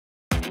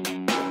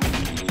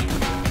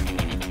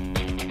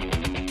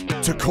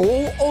To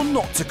call or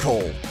not to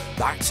call?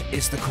 That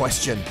is the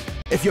question.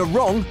 If you're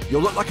wrong,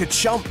 you'll look like a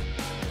chump.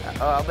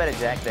 Oh, I'll bet a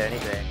jack there any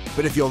day.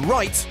 But if you're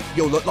right,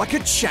 you'll look like a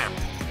champ.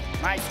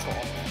 Nice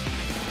call.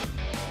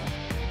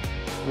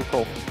 We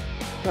call.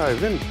 No,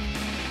 win.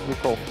 We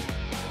call.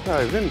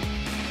 No, win.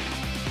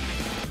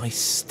 I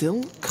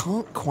still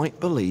can't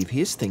quite believe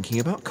he is thinking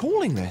about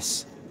calling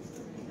this.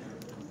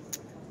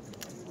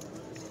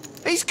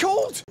 He's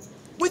called!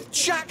 With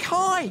jack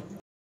high!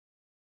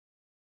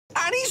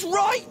 And he's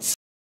right!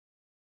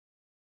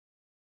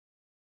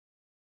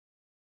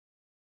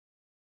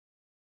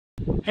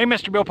 Hey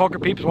Mr. Bill Poker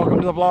Peeps, welcome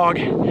to the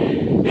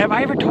vlog. Have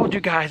I ever told you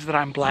guys that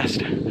I'm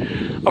blessed?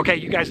 Okay,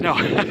 you guys know.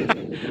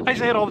 I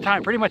say it all the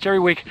time, pretty much every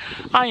week.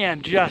 I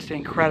am just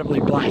incredibly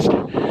blessed.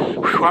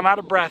 Whew, I'm out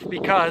of breath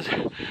because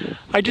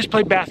I just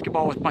played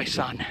basketball with my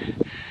son.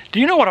 Do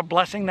you know what a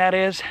blessing that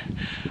is?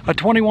 A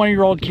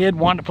 21-year-old kid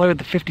wanting to play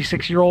with a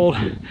 56-year-old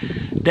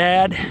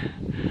dad.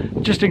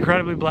 Just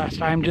incredibly blessed.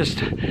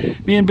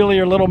 Me and Billy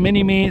are little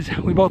mini-me's.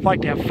 We both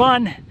like to have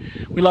fun.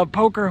 We love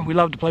poker. We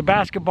love to play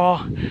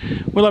basketball.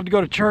 We love to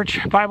go to church,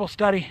 Bible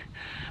study.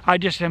 I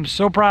just am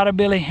so proud of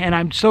Billy, and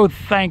I'm so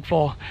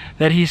thankful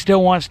that he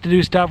still wants to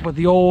do stuff with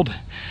the old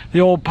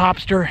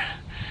popster.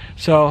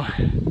 So,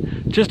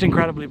 just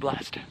incredibly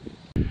blessed.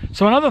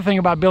 So another thing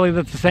about Billy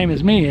that's the same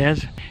as me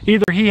is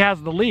either he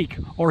has the leak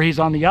or he's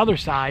on the other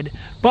side,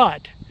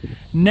 but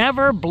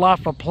never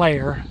bluff a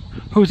player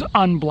who's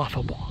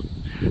unbluffable.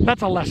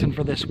 That's a lesson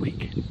for this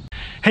week.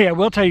 Hey, I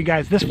will tell you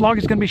guys, this vlog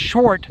is going to be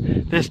short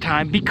this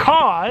time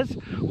because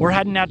we're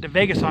heading out to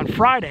Vegas on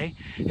Friday,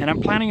 and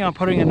I'm planning on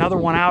putting another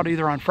one out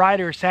either on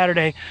Friday or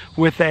Saturday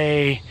with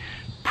a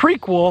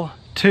prequel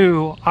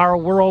to our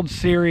World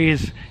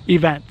Series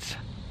events.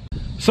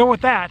 So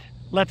with that,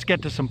 let's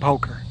get to some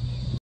poker.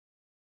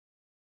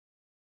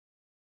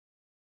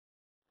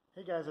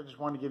 Hey guys, I just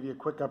wanted to give you a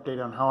quick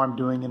update on how I'm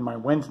doing in my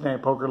Wednesday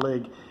Night Poker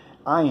League.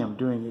 I am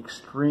doing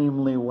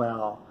extremely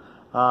well.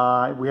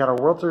 We had our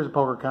World Series of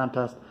Poker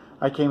contest.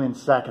 I came in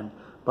second,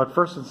 but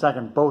first and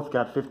second both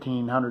got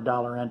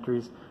 $1,500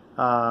 entries,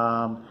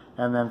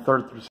 and then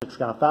third through sixth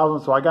got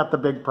 1,000. So I got the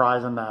big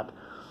prize in that.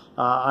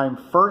 I'm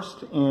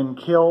first in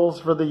kills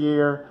for the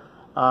year.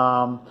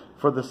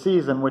 For the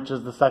season, which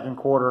is the second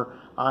quarter,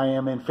 I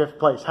am in fifth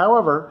place.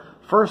 However,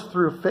 first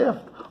through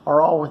fifth are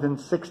all within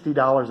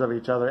 $60 of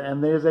each other,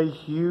 and there's a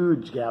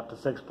huge gap to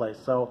sixth place.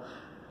 So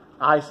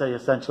I say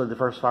essentially the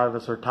first five of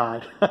us are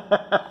tied.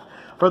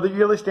 For the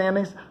yearly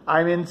standings,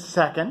 I'm in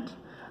second.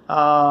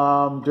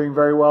 Doing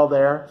very well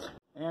there.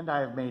 And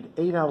I have made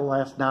 8 out of the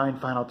last 9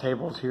 final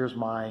tables. Here's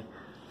my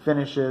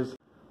finishes.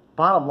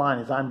 Bottom line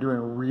is I'm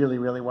doing really,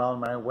 really well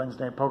in my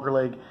Wednesday Night Poker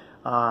League.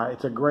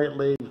 It's a great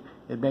league.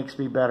 It makes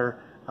me better.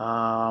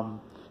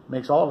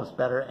 Makes all of us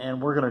better.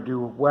 And we're going to do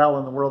well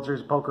in the World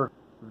Series of Poker.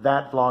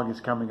 That vlog is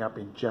coming up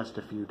in just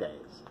a few days.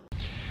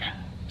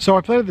 So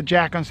I played with the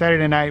Jack on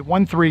Saturday night,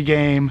 1-3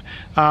 game.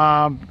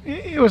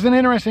 It was an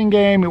interesting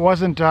game. It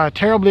wasn't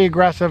terribly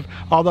aggressive,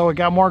 although it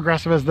got more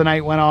aggressive as the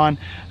night went on.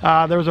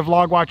 There was a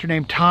vlog watcher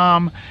named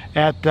Tom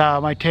at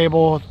my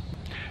table.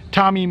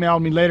 Tom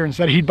emailed me later and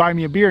said he'd buy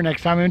me a beer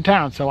next time I'm in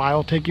town, so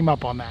I'll take him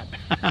up on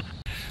that.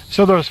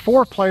 So there was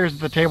 4 players at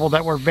the table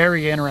that were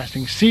very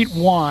interesting. Seat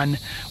 1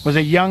 was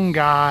a young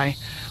guy.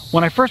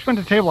 When I first went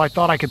to the table, I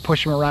thought I could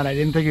push him around. I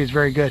didn't think he was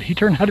very good. He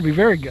turned out to be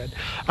very good.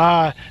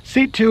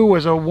 Seat 2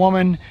 was a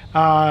woman.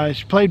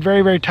 She played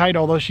very, very tight,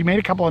 although she made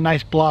a couple of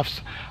nice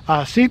bluffs.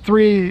 Seat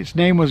 3's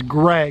name was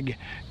Greg.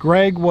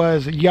 Greg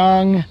was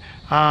young,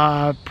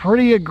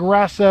 pretty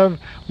aggressive,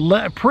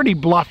 pretty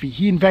bluffy.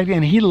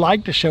 He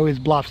liked to show his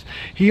bluffs.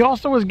 He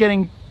also was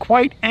getting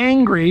quite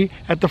angry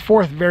at the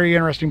 4th very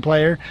interesting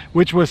player,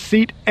 which was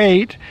Seat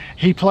 8.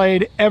 He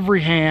played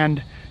every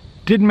hand,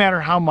 didn't matter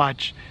how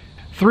much.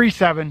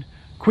 3-7,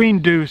 Queen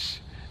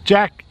Deuce,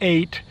 Jack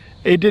 8.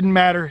 It didn't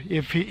matter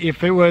if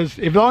as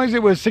long as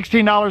it was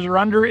 $16 or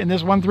under in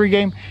this 1-3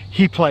 game,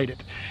 he played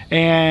it.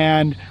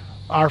 And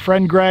our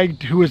friend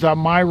Greg, who was on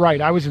my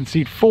right, I was in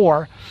seat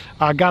 4,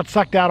 got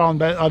sucked out on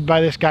by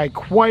this guy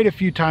quite a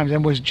few times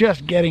and was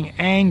just getting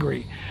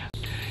angry.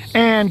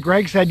 And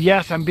Greg said,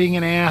 yes, I'm being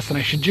an ass and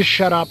I should just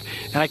shut up.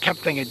 And I kept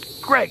thinking,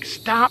 Greg,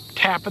 stop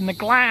tapping the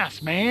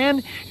glass,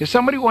 man. If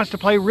somebody wants to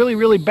play really,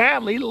 really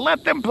badly,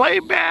 let them play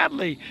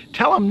badly.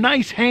 Tell them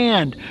nice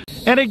hand.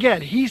 And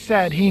again, he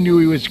said he knew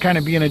he was kind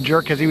of being a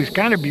jerk because he was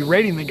kind of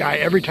berating the guy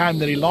every time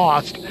that he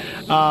lost,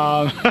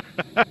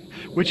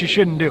 which you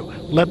shouldn't do.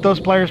 Let those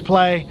players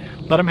play.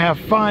 Let them have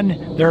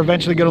fun. They're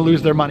eventually going to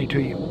lose their money to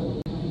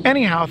you.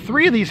 Anyhow,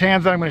 3 of these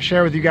hands that I'm going to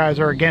share with you guys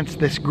are against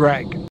this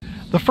Greg.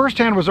 The first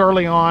hand was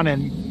early on,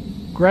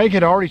 and Greg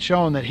had already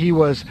shown that he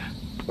was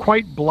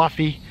quite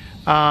bluffy.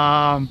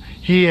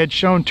 He had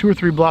shown 2 or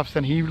 3 bluffs,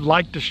 and he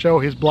liked to show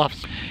his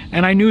bluffs.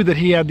 And I knew that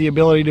he had the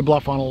ability to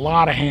bluff on a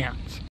lot of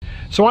hands.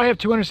 So I have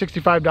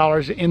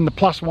 $265 in the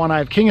 +1. I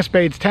have King of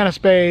Spades, 10 of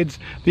Spades.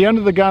 The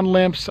under the gun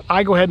limps.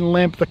 I go ahead and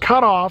limp. The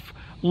cutoff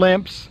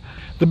limps.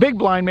 The big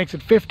blind makes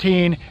it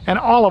 15, and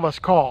all of us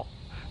call.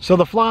 So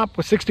the flop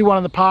with 61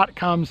 in the pot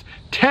comes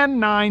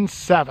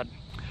 10-9-7.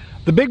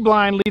 The big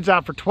blind leads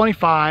out for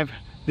 25.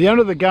 The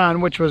under the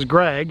gun, which was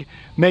Greg,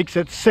 makes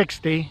it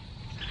 60.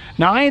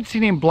 Now I had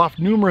seen him bluff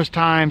numerous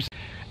times,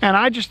 and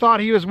I just thought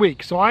he was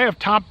weak. So I have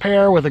top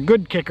pair with a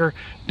good kicker.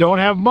 Don't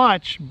have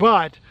much,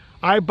 but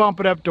I bump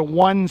it up to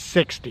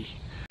 160.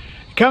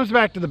 He comes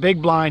back to the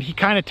big blind. He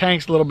kind of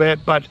tanks a little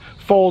bit, but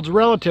folds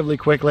relatively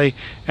quickly,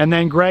 and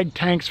then Greg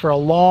tanks for a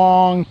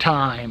long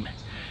time.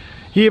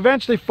 He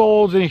eventually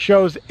folds and he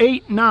shows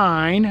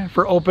 8-9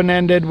 for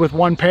open-ended with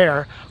one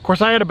pair. Of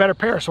course, I had a better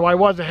pair, so I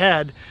was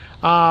ahead.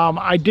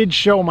 I did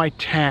show my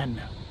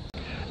 10.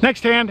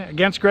 Next hand,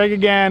 against Greg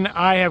again,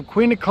 I have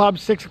queen of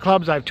clubs, 6 of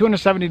clubs. I have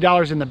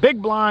 $270 in the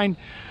big blind.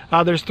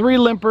 There's 3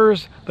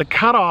 limpers. The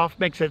cutoff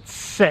makes it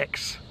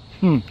 6.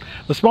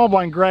 The small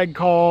blind Greg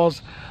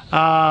calls,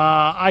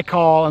 I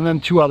call, and then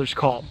 2 others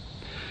call.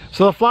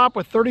 So the flop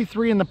with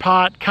 33 in the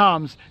pot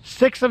comes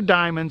 6 of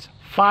diamonds,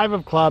 5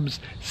 of clubs,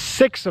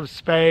 6 of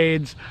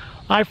spades.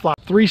 I flop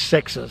 3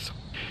 6s.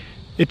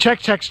 It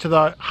checks to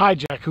the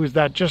hijack, who's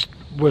that just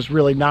was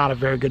really not a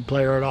very good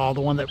player at all,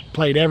 the one that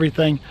played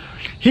everything.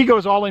 He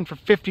goes all in for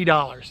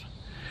 $50.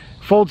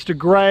 Folds to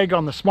Greg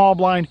on the small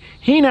blind.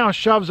 He now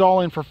shoves all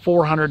in for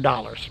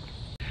 $400.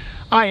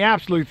 I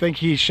absolutely think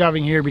he's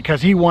shoving here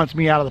because he wants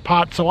me out of the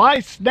pot, so I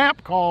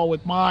snap call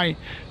with my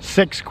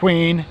 6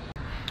 queen.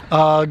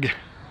 Ugh.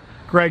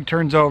 Greg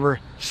turns over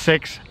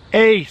 6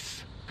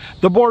 ace.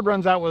 The board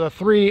runs out with a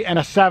 3 and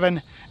a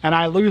 7, and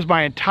I lose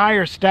my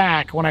entire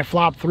stack when I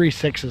flop 3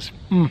 6s.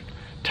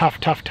 Tough,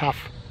 tough,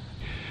 tough.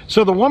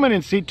 So the woman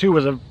in seat 2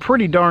 was a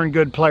pretty darn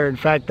good player. In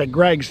fact, that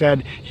Greg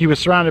said he was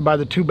surrounded by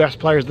the 2 best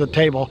players at the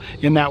table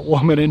in that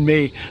woman and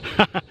me.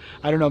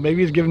 I don't know,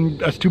 maybe he's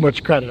giving us too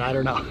much credit, I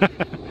don't know.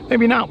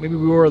 Maybe not, maybe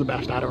we were the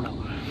best, I don't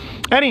know.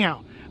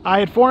 Anyhow, I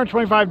had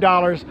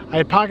 $425. I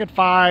had pocket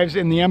 5s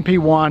in the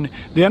MP1.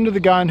 The under the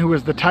gun, who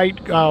was the tight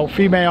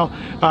female,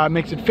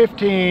 makes it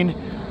 15.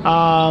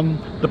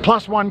 The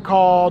 +1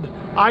 called,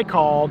 I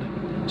called.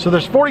 So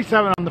there's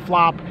 47 on the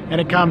flop,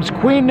 and it comes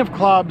queen of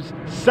clubs,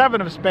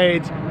 7 of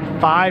spades,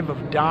 5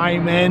 of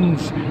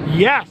diamonds.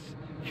 Yes,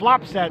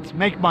 flop sets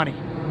make money.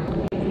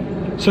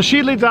 So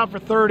she leads out for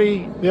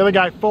 30. The other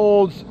guy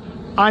folds.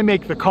 I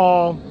make the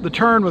call. The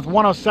turn with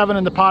 107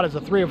 in the pot is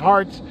a 3 of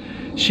hearts.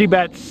 She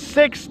bets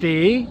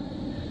 60,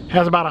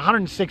 has about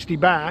 160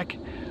 back.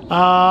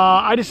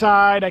 I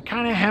decide, I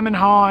kind of hem and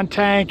haw on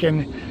tank,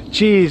 and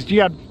geez, you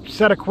got a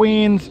set of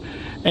queens,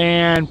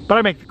 but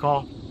I make the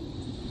call.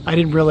 I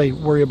didn't really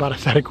worry about a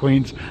set of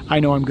queens. I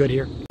know I'm good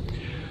here.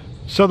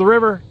 So the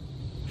river,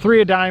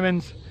 3 of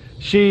diamonds.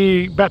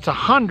 She bets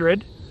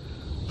 100.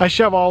 I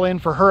shove all in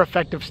for her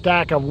effective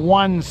stack of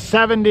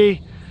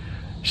 170.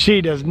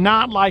 She does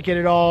not like it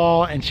at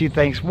all, and she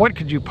thinks, what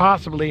could you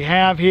possibly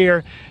have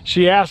here?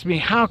 She asked me,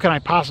 how can I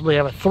possibly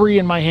have a 3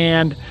 in my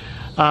hand?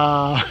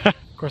 Of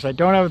course, I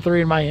don't have a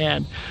 3 in my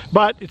hand,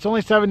 but it's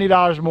only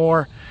 $70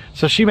 more.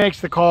 So she makes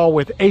the call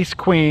with ace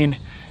queen,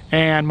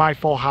 and my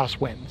full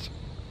house wins.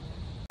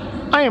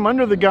 I am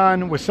under the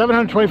gun with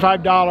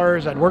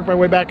 $725. I'd work my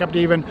way back up to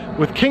even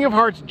with king of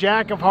hearts,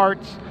 jack of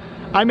hearts.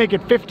 I make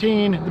it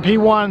 15, the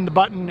P1, the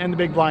button, and the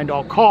big blind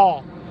all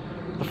call.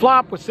 The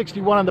flop with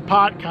 61 on the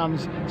pot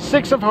comes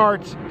 6 of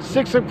hearts,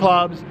 6 of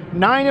clubs,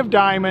 9 of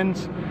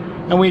diamonds,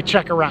 and we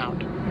check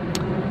around.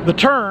 The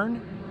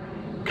turn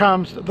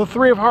comes the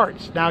 3 of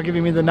hearts, now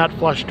giving me the nut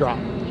flush draw.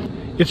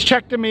 It's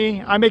checked to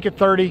me, I make it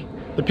 30,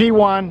 the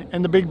P1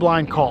 and the big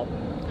blind call.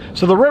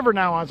 So the river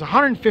now has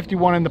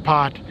 151 in the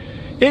pot.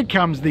 It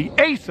comes the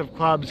ace of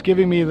clubs,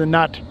 giving me the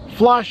nut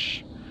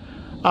flush.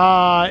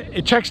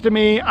 It checks to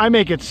me, I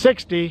make it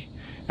 60,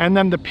 and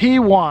then the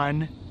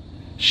P1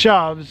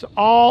 shoves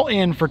all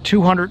in for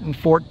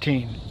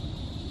 214.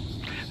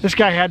 This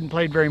guy hadn't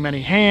played very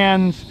many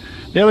hands.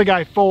 The other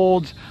guy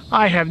folds.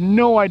 I have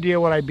no idea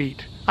what I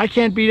beat. I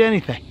can't beat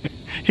anything.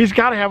 He's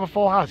got to have a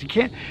full house. He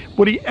can't.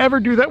 Would he ever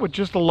do that with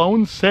just a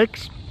lone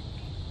 6?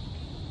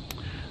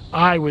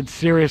 I would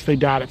seriously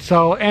doubt it.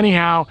 So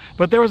anyhow,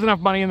 but there was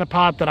enough money in the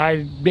pot that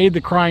I made the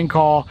crying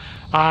call.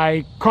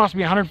 Cost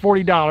me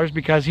 $140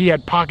 because he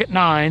had pocket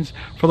 9s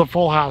for the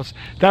full house.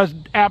 That was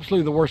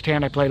absolutely the worst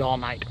hand I played all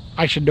night.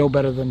 I should know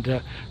better than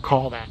to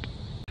call that.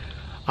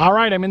 All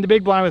right, I'm in the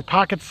big blind with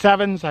pocket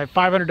 7s. I have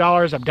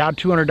 $500. I'm down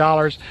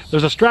 $200.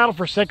 There's a straddle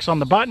for 6 on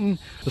the button.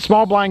 The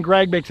small blind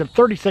Greg makes it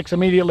 36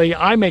 immediately.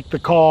 I make the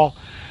call.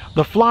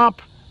 The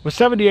flop with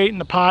 78 in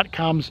the pot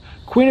comes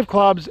queen of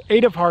clubs,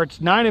 8 of hearts,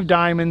 9 of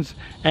diamonds,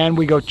 and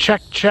we go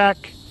check,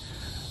 check.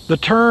 The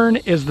turn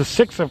is the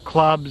 6 of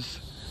clubs.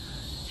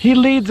 He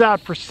leads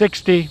out for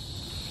 60.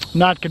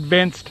 Not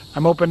convinced.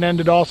 I'm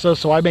open-ended also,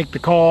 so I make the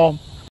call.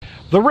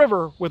 The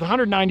river with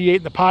 198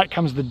 in the pot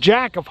comes the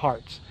jack of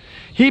hearts.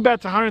 He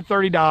bets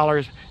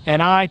 $130,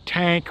 and I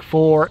tank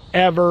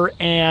forever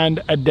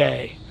and a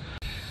day.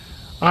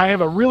 I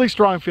have a really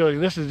strong feeling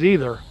this is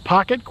either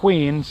pocket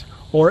queens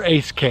or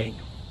ace king.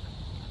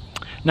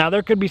 Now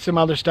there could be some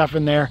other stuff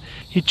in there.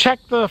 He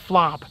checked the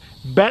flop,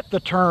 bet the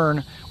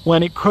turn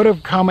when it could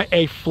have come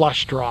a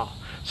flush draw.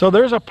 So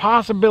there's a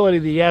possibility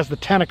that he has the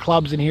 10 of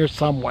clubs in here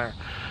somewhere.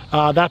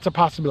 That's a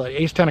possibility.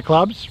 Ace 10 of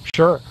clubs?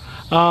 Sure.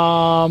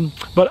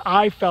 But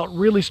I felt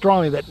really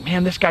strongly that,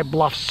 man, this guy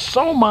bluffs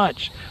so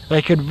much that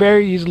it could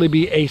very easily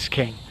be ace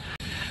king.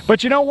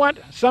 But you know what?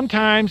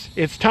 Sometimes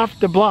it's tough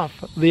to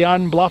bluff the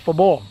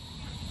unbluffable.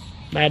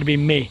 That'd be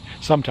me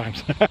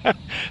sometimes.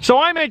 So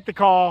I make the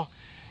call.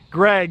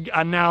 Greg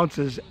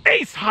announces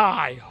ace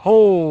high.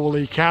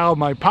 Holy cow,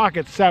 my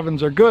pocket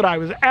sevens are good. I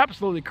was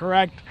absolutely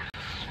correct.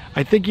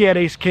 I think he had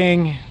ace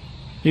king.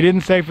 He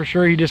didn't say for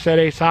sure, he just said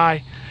ace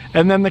high.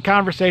 And then the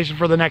conversation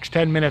for the next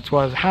 10 minutes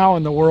was, how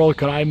in the world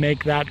could I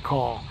make that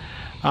call?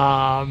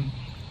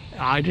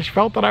 I just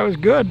felt that I was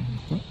good.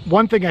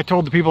 One thing I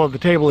told the people at the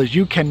table is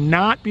you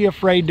cannot be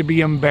afraid to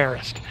be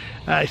embarrassed.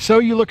 So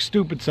you look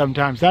stupid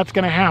sometimes. That's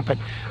going to happen.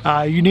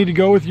 You need to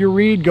go with your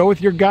read, go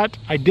with your gut.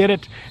 I did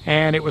it,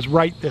 and it was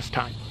right this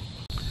time.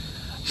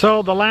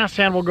 So the last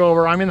hand we'll go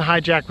over, I'm in the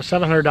hijack with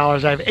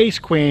 $700. I have ace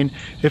queen.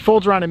 It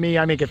folds around to me.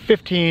 I make it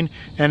 15,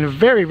 and a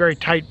very, very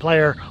tight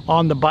player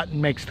on the button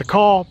makes the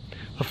call.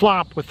 The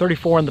flop with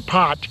 34 in the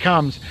pot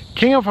comes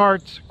king of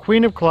hearts,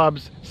 queen of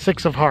clubs,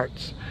 6 of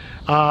hearts.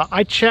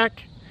 I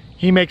check.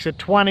 He makes it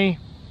 20.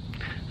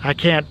 I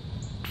can't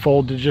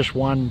fold to just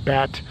one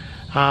bet.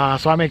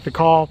 So I make the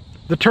call.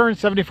 The turn,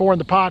 74 in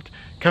the pot,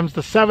 comes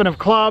the 7 of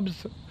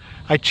clubs.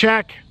 I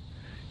check.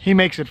 He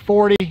makes it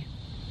 40.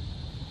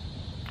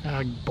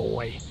 Oh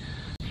boy.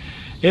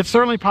 It's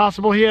certainly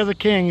possible he has a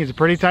king. He's a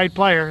pretty tight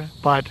player,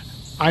 but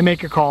I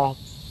make a call.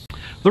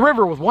 The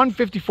river with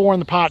 154 in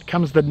the pot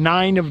comes the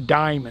 9 of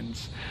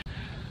diamonds.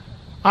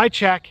 I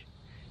check.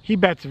 He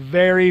bets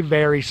very,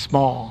 very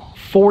small,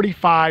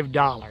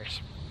 $45.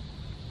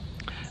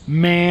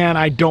 Man,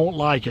 I don't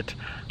like it.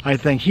 I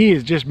think he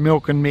is just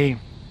milking me.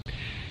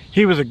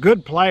 He was a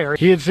good player.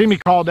 He had seen me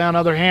call down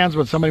other hands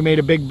when somebody made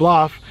a big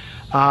bluff.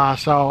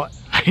 So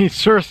he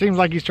sure seems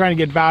like he's trying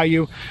to get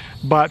value.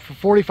 But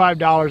for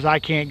 $45, I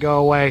can't go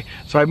away.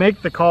 So I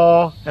make the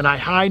call and I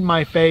hide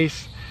my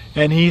face.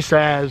 And he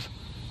says,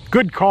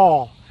 good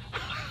call.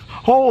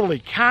 Holy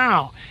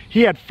cow.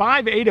 He had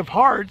 5-8 of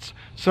hearts.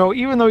 So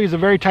even though he's a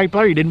very tight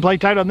player, he didn't play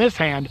tight on this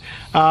hand.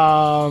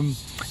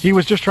 He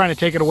was just trying to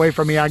take it away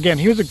from me. Again,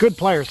 he was a good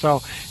player, so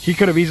he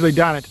could have easily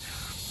done it.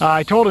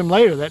 I told him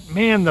later that,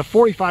 man, the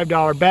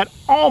 $45 bet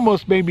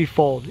almost made me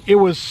fold. It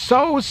was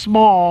so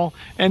small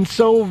and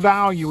so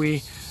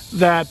value-y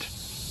that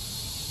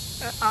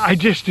I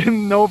just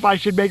didn't know if I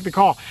should make the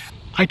call.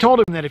 I told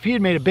him that if he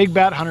had made a big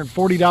bet,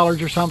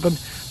 $140 or something,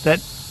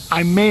 that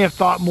I may have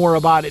thought more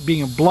about it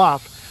being a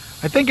bluff.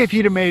 I think if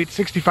he'd have made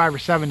 65 or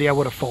 70, I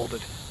would have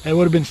folded. It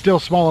would have been still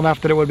small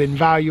enough that it would have been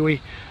value-y.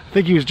 I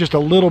think he was just a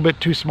little bit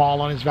too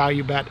small on his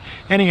value bet.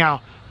 Anyhow,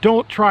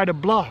 don't try to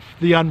bluff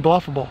the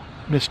unbluffable,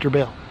 Mr.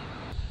 Bill.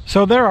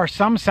 So there are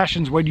some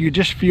sessions when you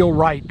just feel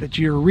right, that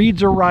your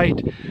reads are right,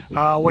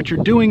 what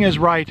you're doing is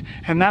right,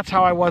 and that's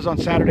how I was on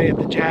Saturday at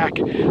the Jack.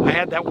 I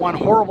had that one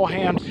horrible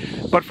hand,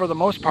 but for the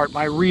most part,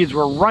 my reads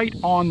were right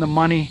on the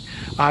money.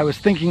 I was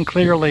thinking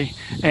clearly,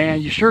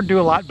 and you sure do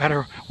a lot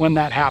better when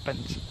that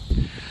happens.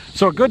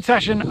 So a good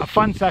session, a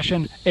fun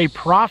session, a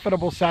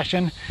profitable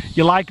session.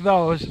 You like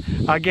those.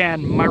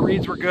 Again, my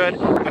reads were good.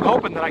 I'm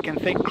hoping that I can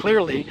think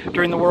clearly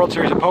during the World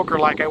Series of Poker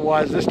like I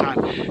was this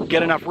time.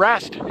 Get enough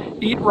rest,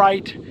 eat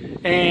right,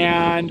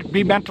 and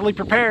be mentally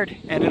prepared,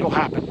 and it'll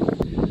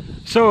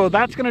happen. So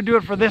that's going to do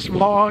it for this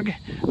vlog.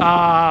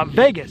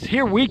 Vegas,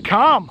 here we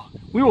come.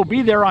 We will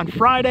be there on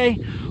Friday.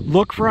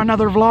 Look for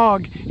another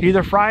vlog,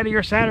 either Friday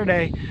or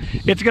Saturday.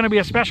 It's going to be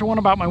a special one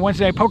about my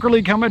Wednesday Poker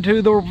League coming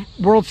to the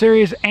World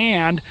Series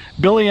and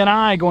Billy and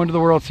I going to the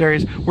World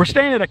Series. We're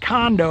staying at a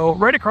condo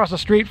right across the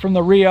street from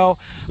the Rio.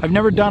 I've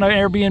never done an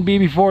Airbnb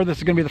before. This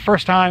is going to be the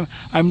first time.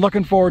 I'm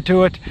looking forward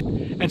to it.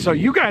 And so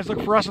you guys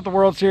look for us at the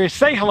World Series.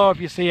 Say hello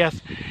if you see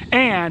us.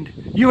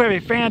 And you have a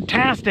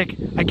fantastic,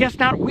 I guess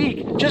not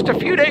week, just a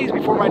few days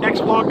before my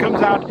next vlog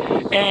comes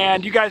out.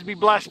 And you guys be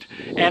blessed.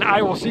 And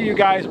I will see you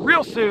guys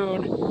real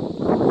soon.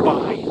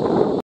 Bye.